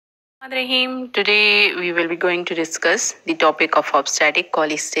Rahim. Today we will be going to discuss the topic of obstetric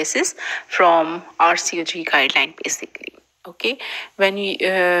cholestasis from RCOG guideline basically. Okay, when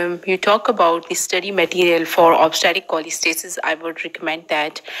you talk about the study material for obstetric cholestasis, I would recommend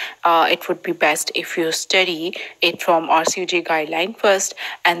that it would be best if you study it from RCOG guideline first,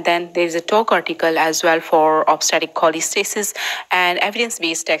 and then there is a talk article as well for obstetric cholestasis, and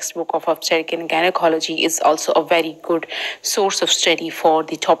evidence-based textbook of obstetric and gynecology is also a very good source of study for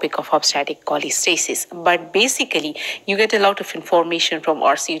the topic of obstetric cholestasis. But basically, you get a lot of information from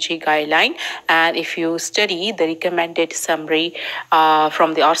RCOG guideline, and if you study the recommended summary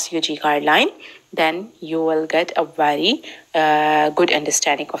from the RCOG guideline, then you will get a very good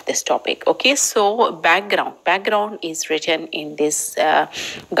understanding of this topic. Okay, so background is written in this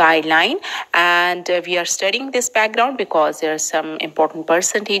guideline, and we are studying this background because there are some important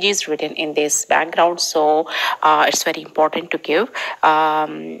percentages written in this background. So it's very important to give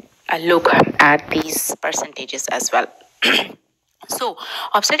a look at these percentages as well. So,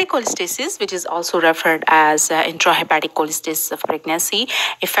 obstetric cholestasis, which is also referred as intrahepatic cholestasis of pregnancy,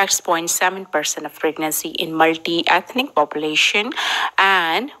 affects 0.7% of pregnancy in multi-ethnic population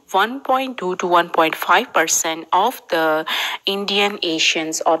and 1.2 to 1.5% of the Indian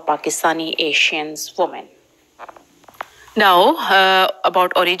Asians or Pakistani Asians women. Now,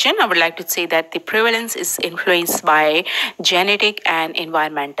 about origin, I would like to say that the prevalence is influenced by genetic and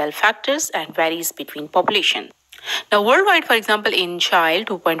environmental factors and varies between populations. Now, worldwide, for example, in child,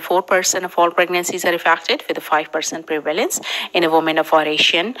 2.4% of all pregnancies are affected with a 5% prevalence in a woman of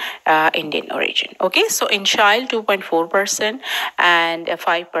Asian Indian origin. Okay, so in child, 2.4% and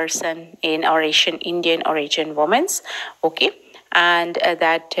 5% in Asian Indian origin women. Okay, and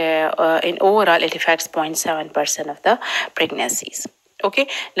that in overall it affects 0.7% of the pregnancies. Okay,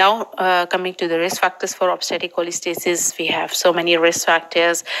 now coming to the risk factors for obstetric cholestasis, we have so many risk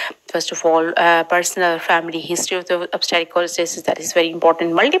factors. First of all, personal family history of the obstetric cholestasis, that is very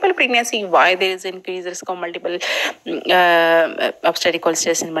important. Multiple pregnancy, why there is increased risk of multiple obstetric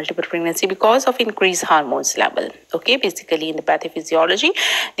cholestasis in multiple pregnancy? Because of increased hormones level. Okay, basically in the pathophysiology,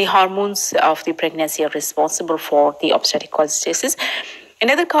 the hormones of the pregnancy are responsible for the obstetric cholestasis.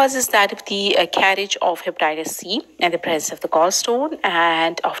 Another cause is that of the carriage of hepatitis C and the presence of the gallstone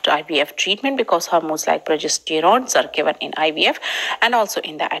and after IVF treatment, because hormones like progesterones are given in IVF and also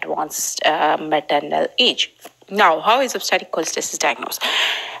in the advanced maternal age. Now, how is obstetric cholestasis diagnosed?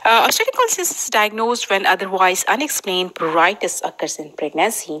 Obstetric cholestasis is diagnosed when otherwise unexplained pruritus occurs in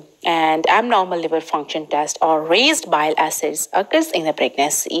pregnancy and abnormal liver function test or raised bile acids occurs in the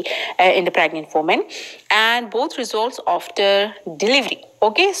pregnancy, in the pregnant woman, and both results after delivery.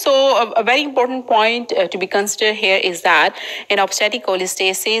 Okay, so a very important point to be considered here is that in obstetric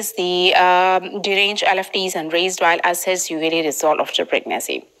cholestasis, the deranged LFTs and raised bile acids usually resolve after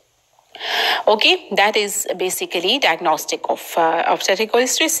pregnancy. Okay, that is basically diagnostic of obstetric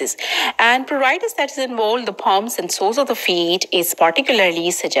cholestasis. And pruritus that is involved the palms and soles of the feet is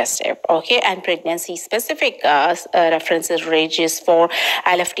particularly suggestive. Okay, and pregnancy-specific references ranges for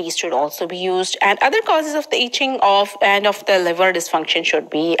LFTs should also be used, and other causes of the itching of and of the liver dysfunction should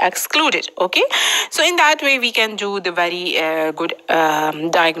be excluded. Okay, so in that way we can do the very good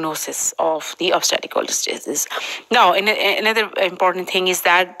diagnosis of the obstetric cholestasis. Now, another important thing is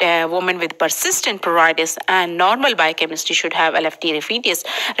that women with persistent pruritus and normal biochemistry should have LFT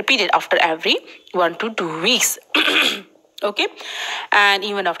repeated after every 1 to 2 weeks. Okay, and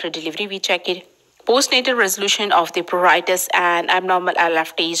even after delivery we check it. Postnatal resolution of the pruritus and abnormal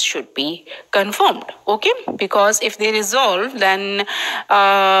LFTs should be confirmed. Okay, because if they resolve, then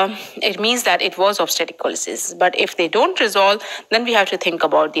it means that it was obstetric cholestasis. But if they don't resolve, then we have to think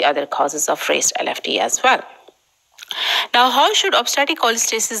about the other causes of raised LFT as well. Now, how should obstetric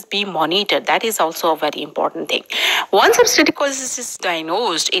cholestasis be monitored? That is also a very important thing. Once obstetric cholestasis is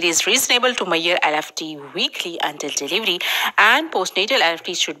diagnosed, it is reasonable to measure LFT weekly until delivery, and postnatal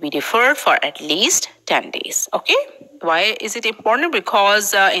LFT should be deferred for at least 10 days. Okay, why is it important?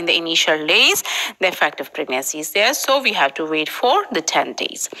 Because in the initial days, the effect of pregnancy is there, so we have to wait for the 10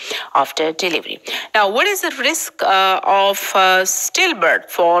 days after delivery. Now, what is the risk of stillbirth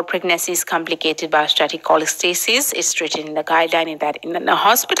for pregnancies complicated by obstetric cholestasis? It's written in the guideline that in the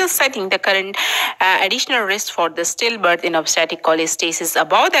hospital setting, the current additional risk for the stillbirth in obstetric cholestasis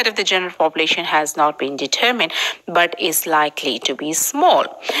above that of the general population has not been determined, but is likely to be small.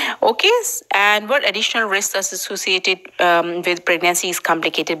 Okay, and what additional risks are associated associated with pregnancy is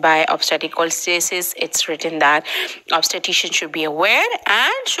complicated by obstetric cholestasis. It's written that obstetrician should be aware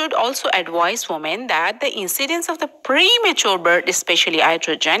and should also advise women that the incidence of the premature birth, especially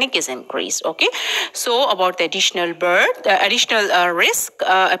iatrogenic, is increased. Okay, so about the additional risk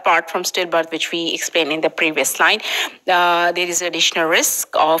apart from stillbirth, which we explained in the previous slide, there is additional risk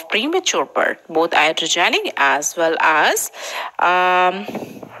of premature birth, both iatrogenic as well as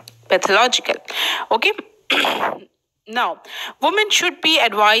pathological. Okay. Now, women should be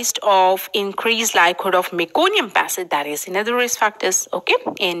advised of increased likelihood of meconium passage, that is another risk factors, okay,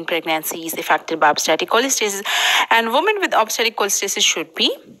 in pregnancies affected by obstetric cholestasis. And women with obstetric cholestasis should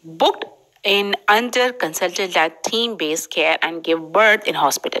be booked in under consultant-led team-based care and give birth in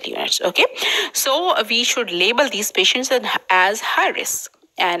hospital units, okay. So we should label these patients as high risk,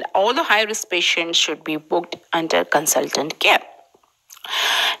 and all the high risk patients should be booked under consultant care.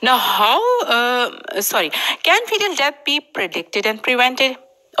 Now, can fetal death be predicted and prevented?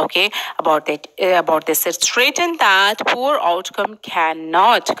 Okay, about this, it's written that poor outcome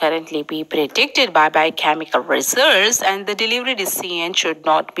cannot currently be predicted by biochemical results, and the delivery decision should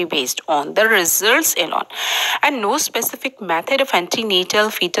not be based on the results alone. And no specific method of antenatal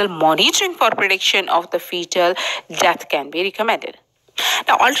fetal monitoring for prediction of the fetal death can be recommended.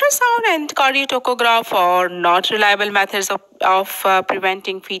 Now, ultrasound and cardiotocograph are not reliable methods of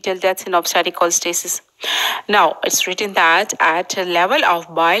preventing fetal deaths in obstetric cholestasis. Now, it's written that at a level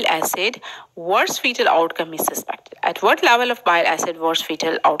of bile acid, worse fetal outcome is suspected. At what level of bile acid worse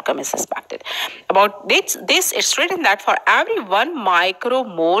fetal outcome is suspected? About this, it's written that for every 1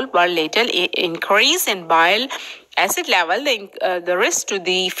 micromole per liter increase in bile acid level, the risk to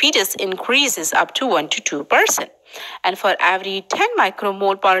the fetus increases up to 1 to 2%. And for every 10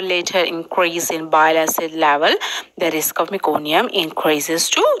 micromole per liter increase in bile acid level, the risk of meconium increases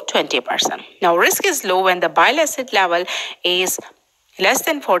to 20%. Now, risk is low when the bile acid level is less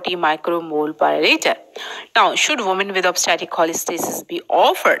than 40 micromole per liter. Now, should women with obstetric cholestasis be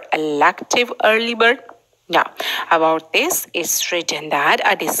offered elective early birth? Now, about this, it's written that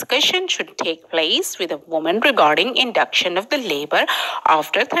a discussion should take place with a woman regarding induction of the labor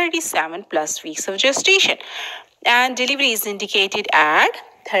after 37 plus weeks of gestation. And delivery is indicated at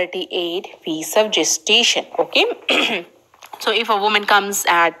 38 weeks of gestation. Okay. So if a woman comes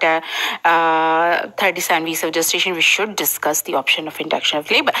at 37 weeks of gestation, we should discuss the option of induction of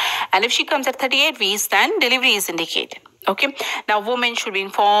labor. And if she comes at 38 weeks, then delivery is indicated. Okay. Now, women should be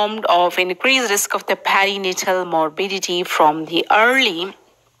informed of increased risk of the perinatal morbidity from the early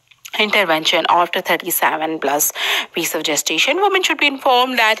intervention after 37 plus weeks of gestation. Women should be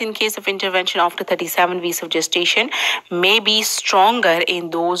informed that in case of intervention after 37 weeks of gestation may be stronger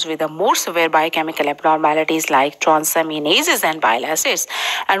in those with a more severe biochemical abnormalities like transaminases and bile acids.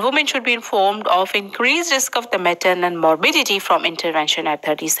 And women should be informed of increased risk of the maternal morbidity from intervention at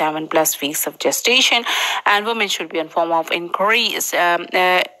 37 plus weeks of gestation. And women should be informed of increased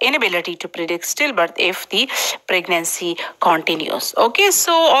inability to predict stillbirth if the pregnancy continues. Okay,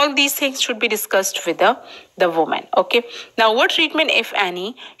 so all these things should be discussed with the woman. Okay. Now, what treatment, if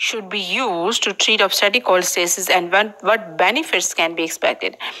any, should be used to treat obstetric cholestasis, and what benefits can be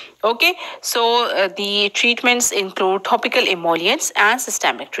expected? Okay. So, the treatments include topical emollients and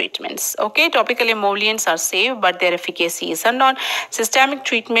systemic treatments. Okay. Topical emollients are safe, but their efficacy is unknown. Systemic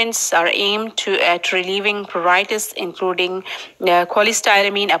treatments are aimed at relieving pruritus, including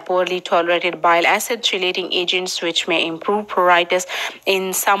cholestyramine, a poorly tolerated bile acid chelating agents, which may improve pruritus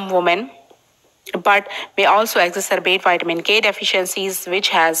in some women, but may also exacerbate vitamin K deficiencies, which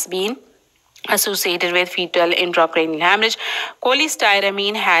has been associated with fetal intracranial hemorrhage.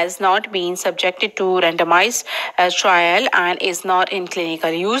 Cholestyramine has not been subjected to randomized trial and is not in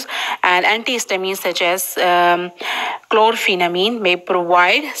clinical use. And antihistamines such as chlorphenamine may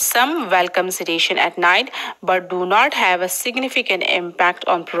provide some welcome sedation at night, but do not have a significant impact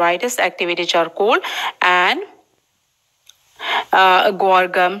on pruritus. Activated charcoal and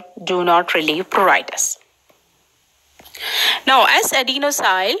guar gum do not relieve pruritus. Now, as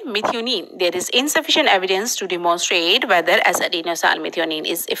adenosyl methionine, there is insufficient evidence to demonstrate whether as adenosyl methionine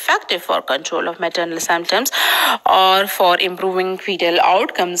is effective for control of maternal symptoms or for improving fetal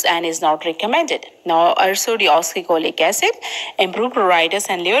outcomes and is not recommended. Now, ursodeoxycholic acid improve pruritus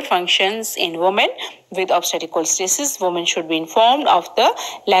and liver functions in women with obstetric cholestasis. Women should be informed of the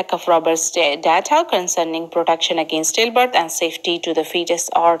lack of robust data concerning protection against stillbirth and safety to the fetus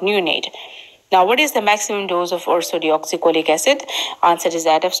or neonate. Now, what is the maximum dose of ursodeoxycholic acid? Answer is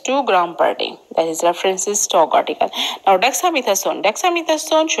that of 2 gram per day. That is references stock article. Now, dexamethasone.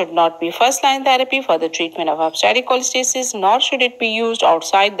 Dexamethasone should not be first-line therapy for the treatment of obstetric cholestasis, nor should it be used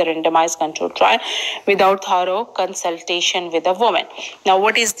outside the randomized controlled trial without thorough consultation with a woman. Now,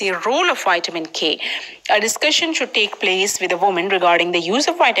 what is the role of vitamin K? A discussion should take place with a woman regarding the use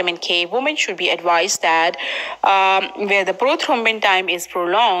of vitamin K. Women should be advised that where the prothrombin time is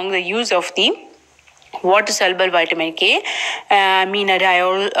prolonged, the use of the water-soluble vitamin K,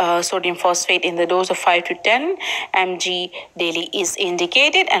 aminadiol sodium phosphate in the dose of 5 to 10 mg daily is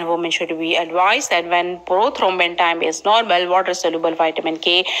indicated, and women should be advised that when prothrombin time is normal, water-soluble vitamin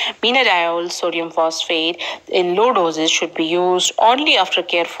K, aminadiol sodium phosphate in low doses should be used only after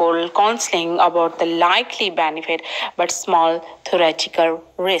careful counseling about the likely benefit but small theoretical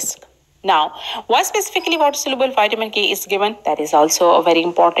risk. Now, why specifically water-soluble vitamin K is given? That is also a very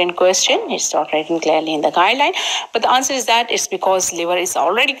important question. It's not written clearly in the guideline. But the answer is that it's because liver is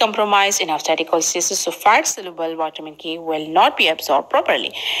already compromised in obstetric cholestasis, so fat-soluble vitamin K will not be absorbed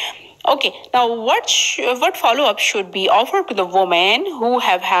properly. Okay, now what follow-up should be offered to the women who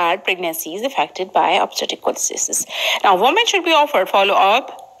have had pregnancies affected by obstetric cholestasis? Now, women should be offered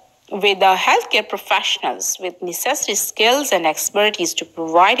follow-up with the healthcare professionals with necessary skills and expertise to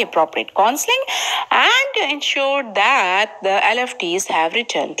provide appropriate counseling and to ensure that the LFTs have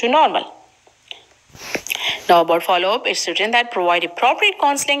returned to normal. Now, about follow-up, it's written that provide appropriate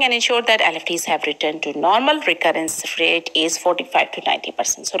counseling and ensure that LFTs have returned to normal. Recurrence rate is 45 to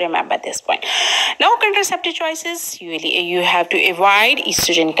 90%. So remember this point. Now, contraceptive choices, you have to avoid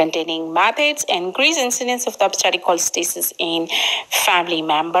estrogen-containing methods, increase incidence of the obstetric cholestasis in family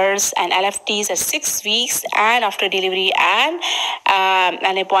members, and LFTs at 6 weeks and after delivery, and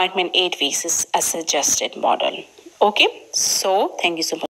an appointment 8 weeks is a suggested model. Okay, so thank you so much.